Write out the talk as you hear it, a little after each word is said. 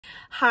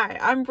Hi,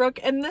 I'm Brooke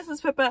and this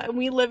is Pippa, and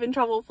we live and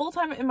travel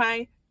full-time in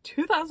my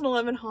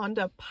 2011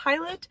 Honda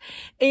Pilot,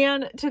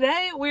 and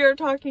today we are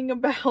talking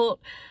about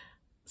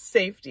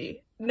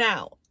safety.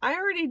 Now, I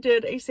already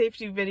did a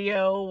safety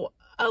video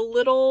a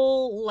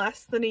little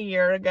less than a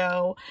year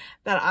ago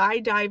that I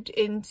dived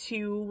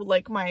into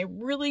like my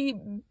really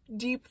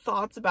deep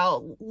thoughts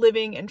about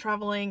living and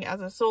traveling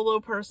as a solo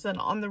person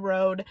on the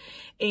road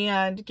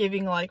and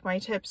giving like my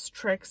tips,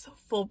 tricks,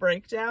 full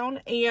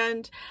breakdown.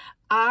 And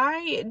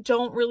I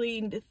don't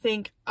really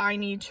think I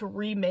need to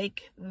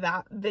remake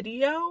that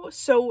video.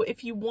 So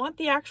if you want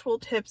the actual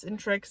tips and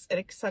tricks,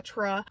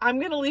 etc., I'm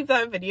going to leave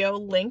that video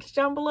linked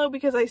down below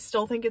because I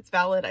still think it's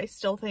valid. I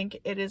still think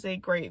it is a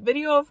great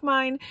video of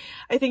mine.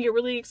 I think it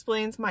really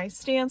explains my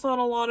stance on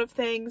a lot of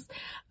things.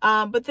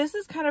 But this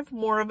is kind of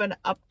more of an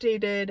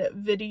updated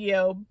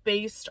video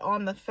based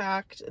on the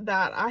fact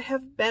that I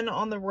have been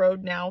on the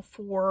road now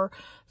for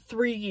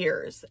 3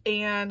 years,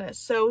 and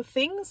so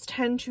things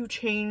tend to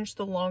change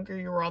the longer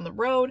you're on the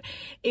road.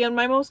 And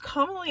my most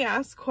commonly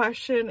asked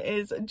question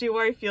is, do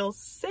I feel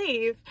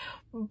safe?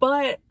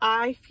 But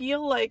I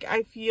feel like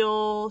I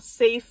feel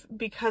safe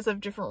because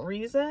of different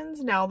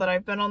reasons now that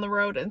I've been on the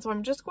road, and so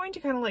I'm just going to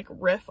kind of like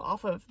riff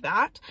off of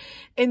that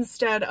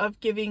instead of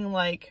giving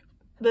like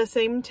the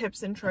same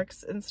tips and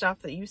tricks and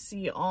stuff that you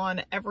see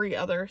on every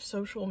other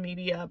social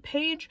media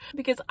page,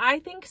 because I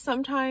think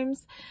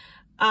sometimes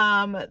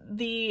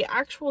the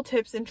actual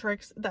tips and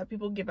tricks that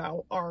people give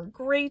out are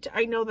great.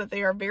 I know that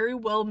they are very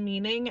well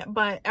meaning,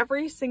 but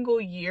every single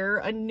year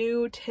a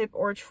new tip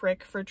or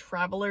trick for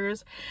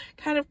travelers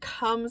kind of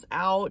comes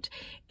out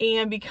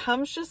and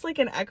becomes just like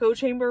an echo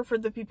chamber for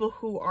the people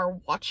who are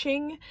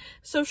watching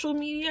social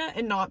media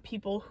and not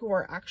people who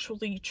are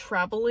actually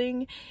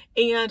traveling.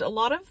 And a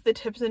lot of the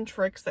tips and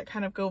tricks that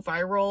kind of go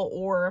viral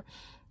or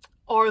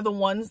are the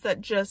ones that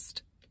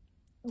just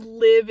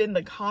live in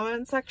the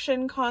comment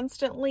section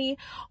constantly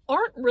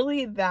aren't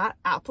really that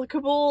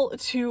applicable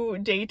to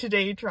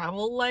day-to-day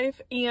travel life,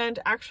 and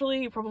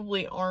actually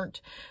probably aren't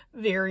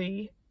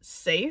very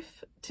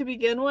safe to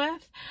begin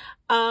with.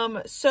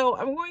 So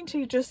I'm going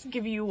to just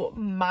give you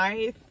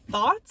my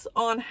thoughts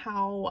on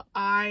how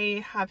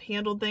I have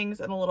handled things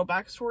and a little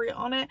backstory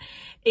on it,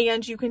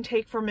 and you can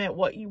take from it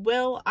what you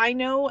will. I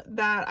know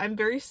that I'm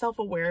very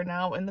self-aware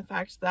now in the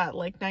fact that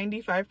like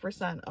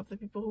 95% of the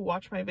people who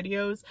watch my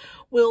videos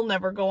will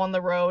never go on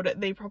the road.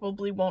 They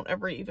probably won't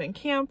ever even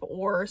camp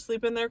or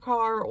sleep in their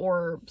car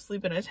or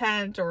sleep in a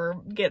tent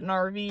or get an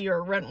RV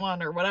or rent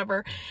one or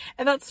whatever,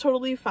 and that's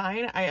totally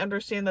fine. I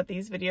understand that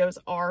these videos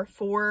are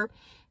for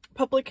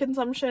public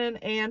consumption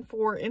and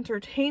for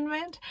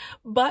entertainment,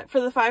 but for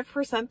the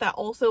 5% that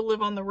also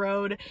live on the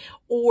road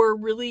or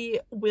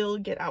really will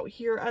get out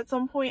here at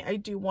some point, I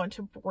do want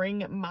to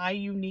bring my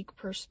unique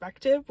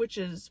perspective, which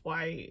is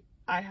why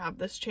I have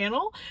this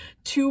channel,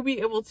 to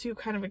be able to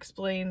kind of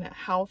explain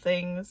how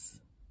things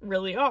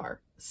really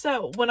are.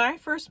 So when I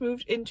first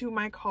moved into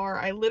my car,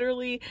 I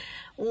literally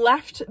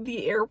left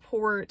the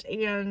airport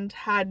and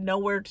had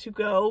nowhere to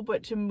go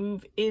but to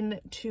move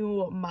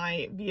into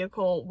my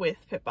vehicle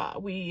with Pippa.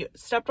 We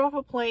stepped off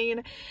a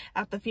plane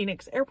at the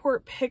Phoenix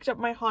airport, picked up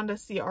my Honda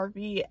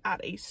CR-V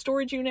at a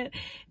storage unit,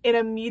 and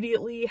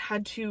immediately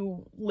had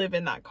to live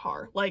in that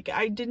car. Like,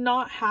 I did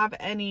not have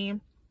any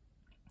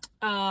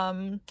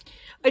I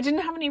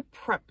didn't have any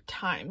prep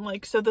time.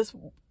 Like,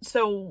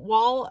 so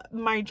while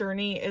my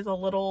journey is a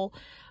little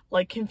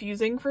like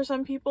confusing for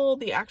some people,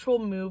 the actual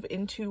move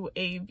into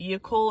a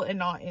vehicle and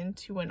not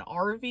into an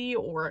RV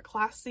or a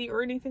Class C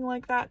or anything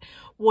like that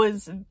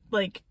was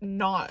like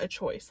not a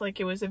choice. Like,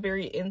 it was a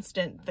very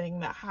instant thing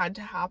that had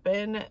to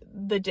happen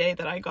the day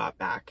that I got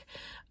back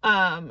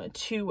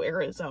to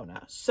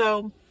Arizona.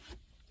 So,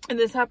 and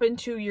this happened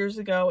 2 years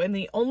ago, and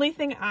the only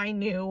thing I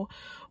knew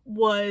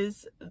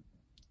was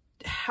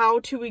how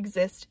to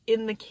exist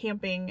in the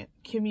camping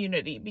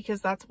community,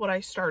 because that's what I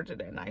started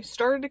in. I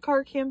started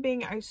car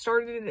camping, I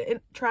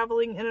started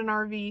traveling in an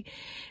RV,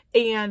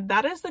 and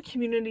that is the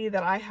community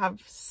that I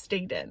have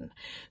stayed in.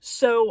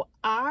 So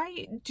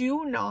I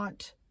do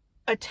not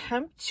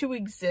attempt to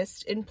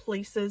exist in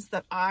places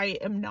that I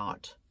am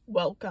not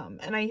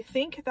welcome. And I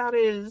think that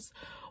is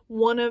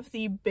one of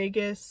the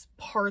biggest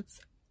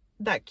parts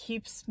that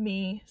keeps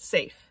me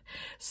safe.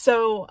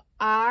 So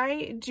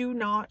I do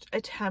not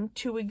attempt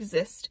to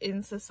exist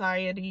in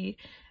society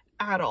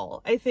at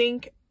all. I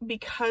think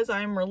because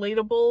I'm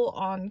relatable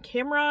on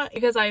camera,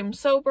 because I'm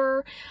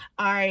sober,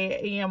 I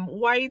am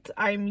white,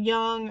 I'm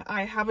young,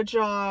 I have a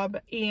job,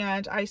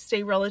 and I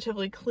stay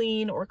relatively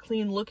clean or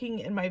clean looking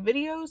in my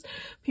videos,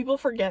 people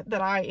forget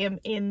that I am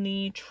in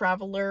the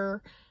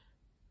traveler,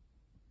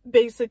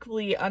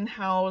 basically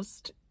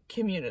unhoused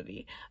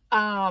community.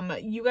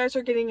 You guys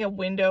are getting a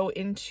window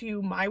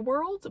into my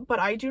world, but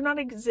I do not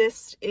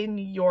exist in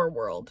your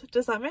world.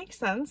 Does that make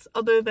sense?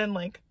 Other than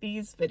like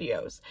these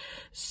videos.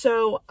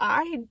 So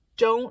I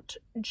don't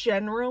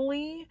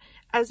generally,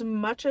 as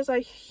much as I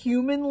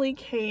humanly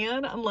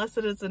can, unless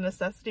it is a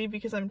necessity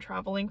because I'm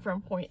traveling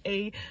from point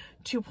A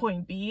to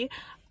point B,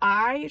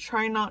 I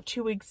try not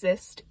to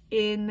exist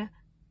in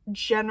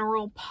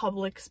general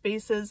public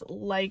spaces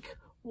like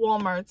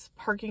Walmarts,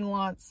 parking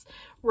lots,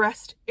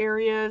 rest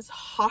areas,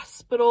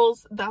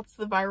 hospitals. That's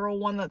the viral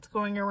one that's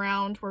going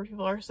around where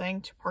people are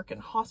saying to park in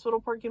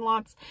hospital parking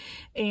lots,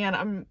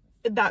 and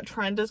that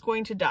trend is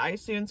going to die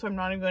soon, so I'm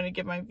not even going to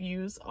give my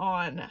views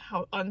on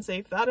how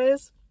unsafe that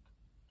is.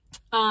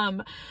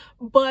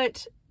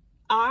 But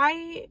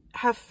I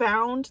have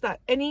found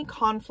that any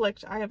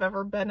conflict I have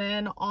ever been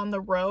in on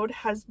the road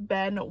has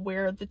been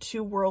where the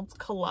two worlds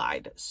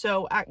collide.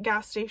 So at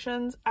gas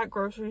stations, at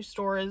grocery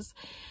stores,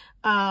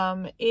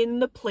 in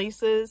the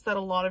places that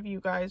a lot of you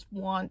guys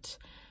want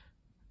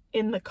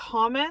in the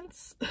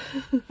comments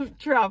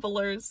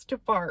travelers to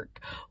park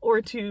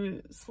or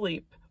to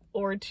sleep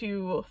or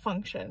to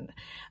function.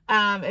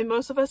 And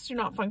most of us do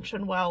not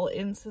function well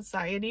in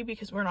society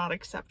because we're not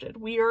accepted.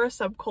 We are a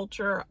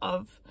subculture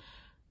of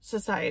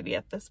society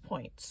at this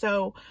point.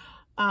 So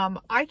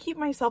I keep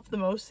myself the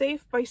most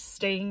safe by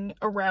staying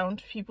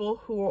around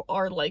people who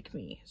are like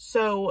me.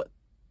 So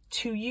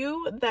to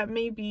you, that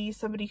may be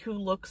somebody who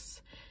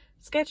looks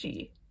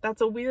sketchy.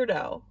 That's a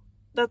weirdo.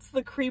 That's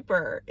the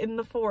creeper in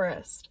the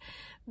forest.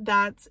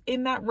 That's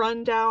in that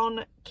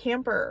rundown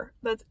camper.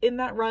 That's in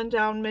that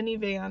rundown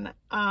minivan,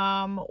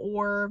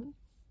 or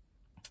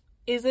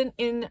isn't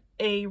in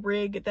a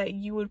rig that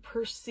you would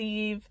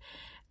perceive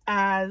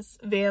as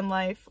van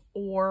life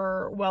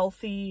or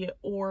wealthy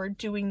or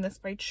doing this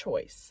by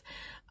choice.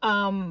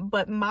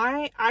 But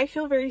I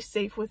feel very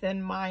safe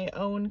within my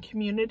own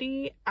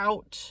community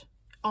out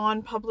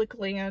on public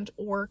land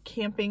or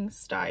camping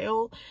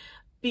style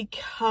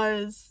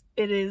because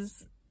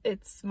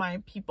it's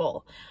my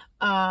people.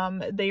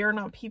 They are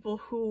not people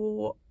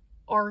who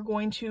are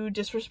going to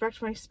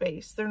disrespect my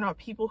space. They're not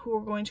people who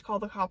are going to call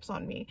the cops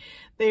on me.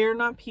 They are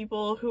not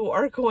people who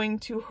are going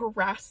to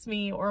harass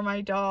me or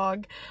my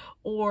dog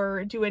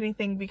or do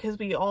anything, because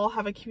we all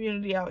have a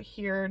community out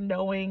here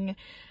knowing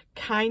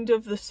kind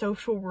of the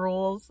social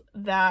rules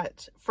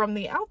that from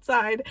the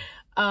outside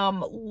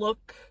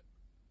look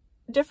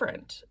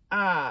different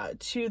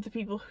to the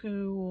people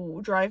who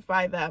drive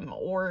by them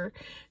or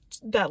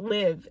that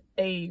live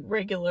a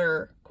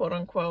regular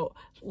quote-unquote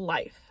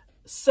life.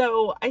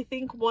 So I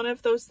think one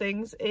of those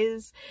things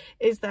is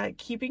that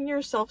keeping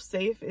yourself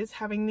safe is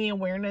having the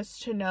awareness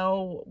to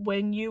know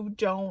when you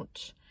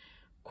don't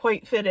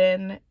quite fit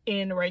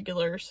in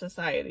regular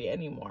society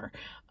anymore.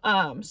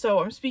 So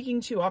I'm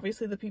speaking to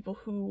obviously the people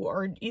who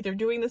are either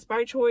doing this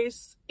by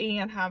choice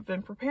and have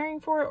been preparing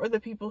for it, or the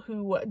people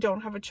who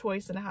don't have a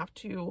choice and have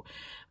to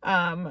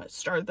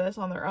start this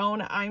on their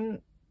own.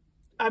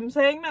 I'm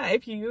saying that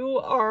if you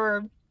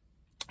are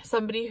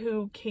somebody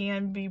who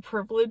can be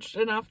privileged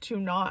enough to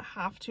not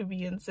have to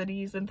be in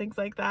cities and things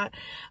like that,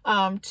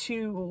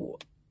 don't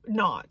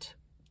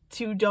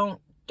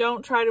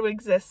try to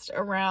exist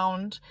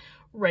around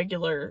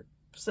regular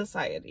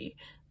society.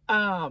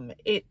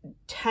 It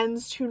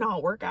tends to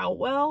not work out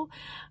well.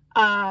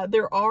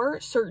 There are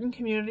certain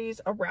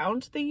communities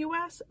around the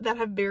US that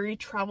have very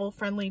travel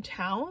friendly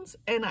towns,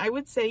 and I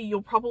would say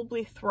you'll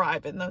probably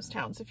thrive in those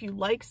towns. If you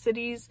like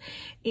cities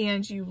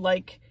and you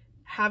like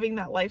having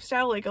that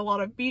lifestyle, like a lot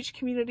of beach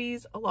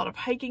communities, a lot of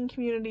hiking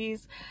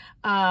communities,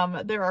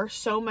 there are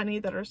so many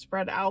that are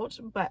spread out,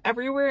 but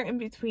everywhere in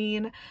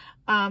between,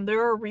 there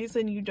are a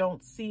reason you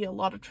don't see a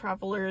lot of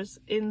travelers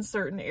in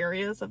certain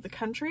areas of the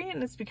country,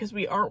 and it's because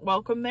we aren't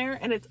welcome there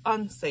and it's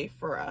unsafe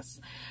for us.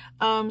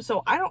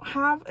 So I don't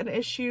have an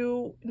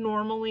issue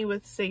normally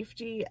with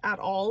safety at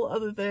all,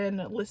 other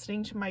than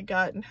listening to my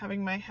gut and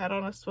having my head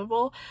on a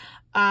swivel,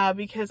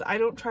 because I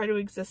don't try to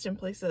exist in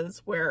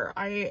places where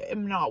I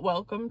am not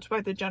welcomed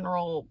by the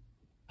general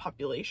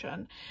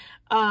population.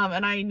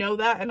 And I know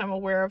that, and I'm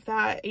aware of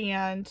that,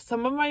 and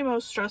some of my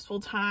most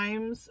stressful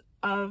times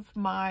of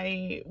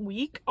my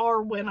week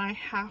are when I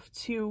have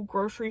to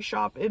grocery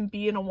shop and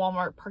be in a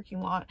Walmart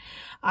parking lot.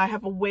 I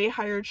have a way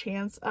higher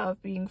chance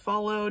of being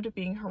followed,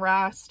 being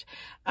harassed,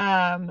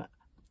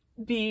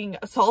 being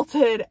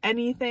assaulted,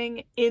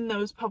 anything in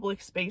those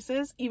public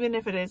spaces, even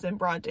if it is in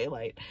broad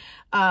daylight,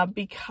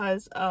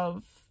 because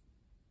of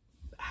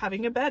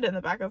having a bed in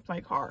the back of my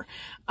car.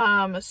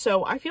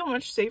 So I feel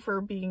much safer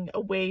being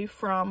away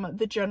from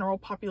the general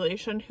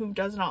population who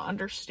does not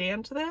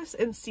understand this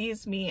and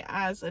sees me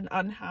as an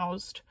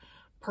unhoused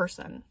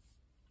person.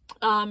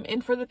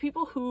 And for the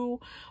people who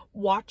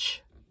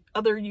watch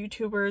other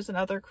YouTubers and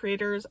other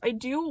creators, I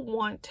do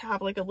want to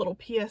have like a little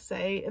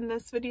PSA in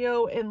this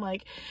video, and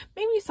like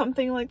maybe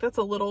something like that's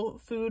a little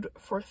food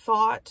for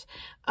thought.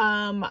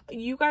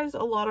 You guys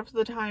a lot of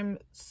the time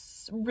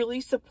really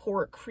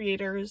support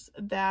creators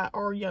that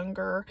are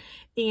younger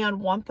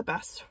and want the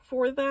best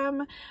for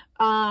them,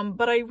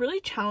 but I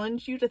really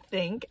challenge you to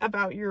think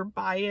about your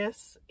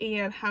bias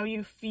and how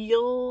you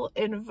feel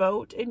and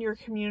vote in your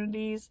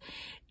communities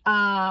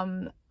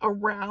around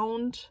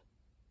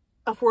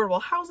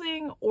affordable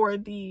housing or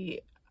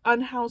the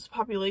unhoused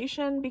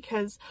population,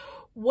 because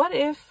what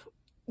if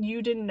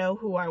you didn't know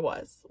who I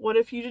was? What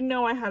if you didn't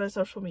know I had a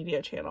social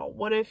media channel?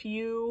 What if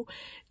you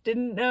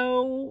didn't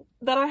know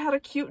that I had a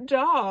cute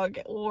dog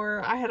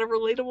or I had a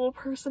relatable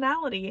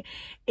personality?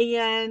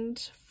 And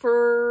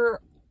for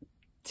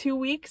 2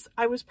 weeks,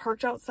 I was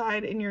parked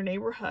outside in your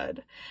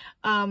neighborhood.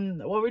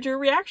 What would your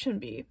reaction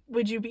be?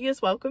 Would you be as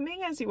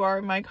welcoming as you are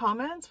in my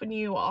comments when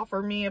you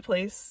offer me a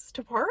place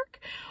to park?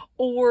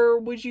 Or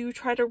would you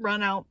try to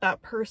run out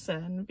that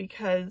person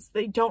because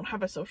they don't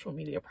have a social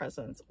media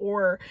presence,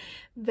 or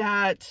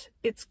that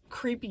it's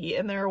creepy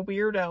and they're a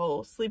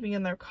weirdo sleeping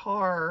in their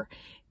car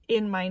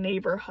in my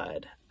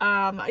neighborhood?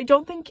 I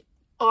don't think,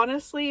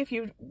 honestly, if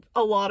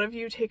a lot of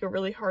you take a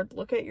really hard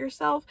look at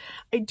yourself,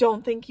 I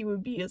don't think you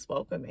would be as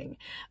welcoming.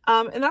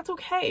 And that's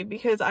okay,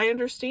 because I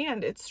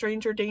understand it's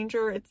stranger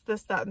danger, it's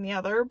this, that, and the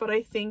other, but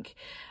I think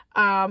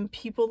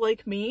people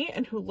like me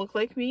and who look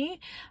like me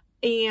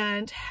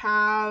and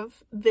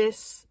have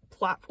this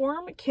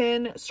platform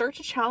can start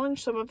to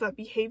challenge some of that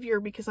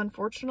behavior, because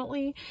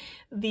unfortunately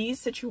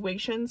these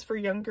situations for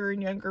younger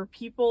and younger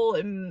people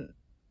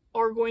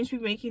are going to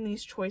be making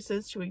these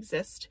choices to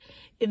exist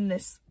in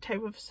this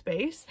type of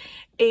space.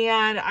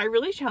 And I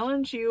really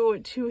challenge you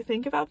to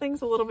think about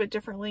things a little bit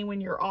differently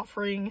when you're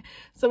offering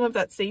some of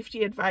that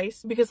safety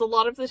advice, because a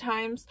lot of the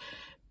times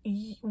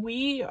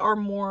we are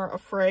more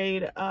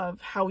afraid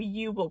of how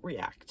you will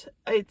react.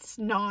 It's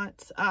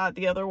not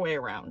the other way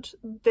around.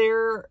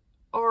 There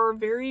are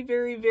very,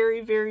 very,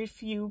 very, very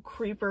few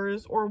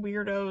creepers or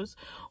weirdos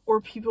or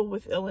people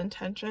with ill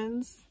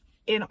intentions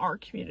in our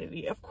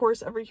community. Of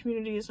course, every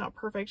community is not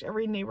perfect.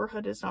 Every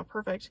neighborhood is not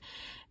perfect.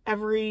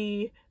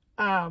 Every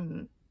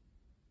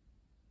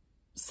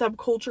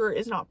subculture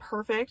is not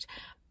perfect.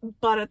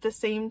 But at the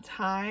same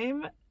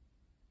time,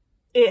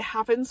 it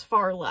happens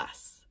far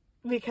less,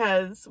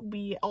 because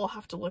we all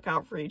have to look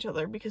out for each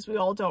other, because we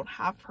all don't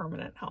have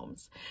permanent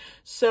homes.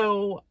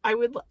 So I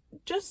would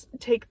just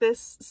take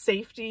this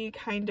safety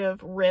kind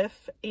of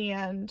riff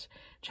and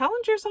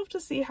challenge yourself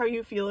to see how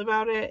you feel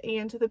about it.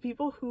 And to the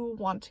people who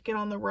want to get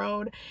on the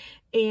road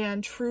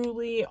and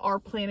truly are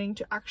planning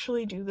to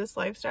actually do this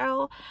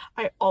lifestyle,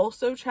 I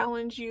also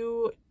challenge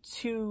you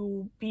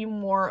to be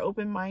more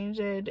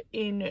open-minded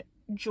in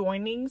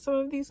joining some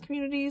of these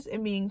communities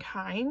and being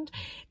kind,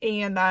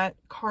 and that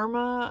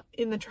karma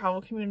in the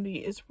travel community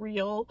is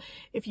real.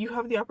 If you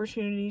have the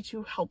opportunity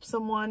to help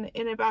someone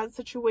in a bad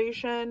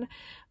situation,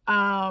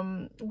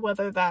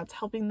 whether that's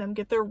helping them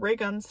get their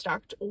rig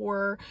unstuck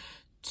or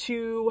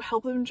to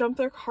help them jump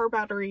their car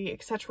battery,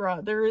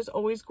 etc., there is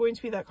always going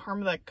to be that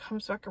karma that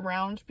comes back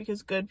around,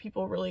 because good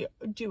people really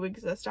do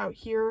exist out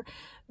here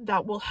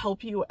that will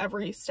help you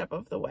every step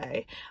of the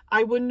way.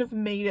 I wouldn't have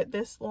made it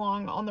this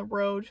long on the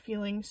road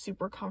feeling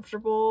super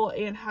comfortable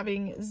and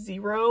having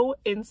 0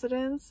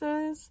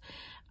 incidences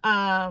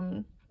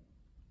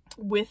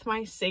with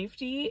my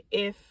safety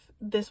if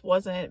this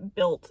wasn't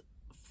built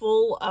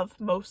full of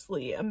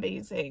mostly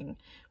amazing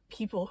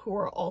people who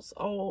are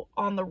also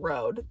on the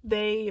road.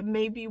 They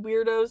may be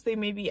weirdos, they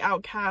may be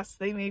outcasts,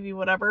 they may be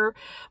whatever,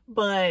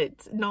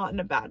 but not in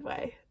a bad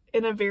way.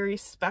 In a very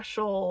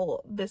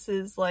special, this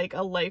is like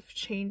a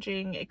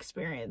life-changing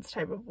experience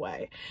type of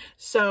way.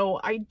 So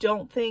I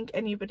don't think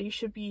anybody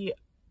should be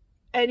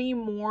any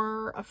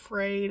more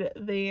afraid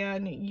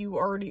than you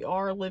already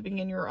are living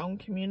in your own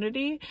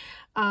community.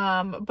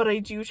 But I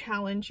do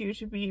challenge you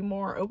to be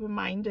more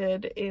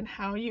open-minded in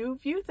how you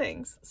view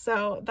things.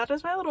 So that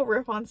is my little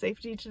riff on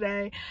safety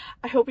today.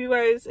 I hope you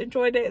guys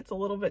enjoyed it. It's a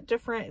little bit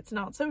different. It's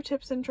not so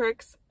tips and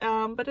tricks,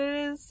 but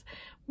it is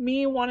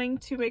me wanting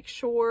to make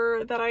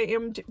sure that I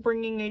am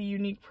bringing a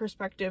unique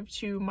perspective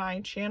to my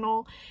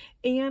channel.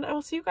 And I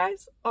will see you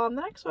guys on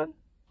the next one.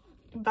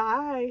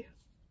 Bye.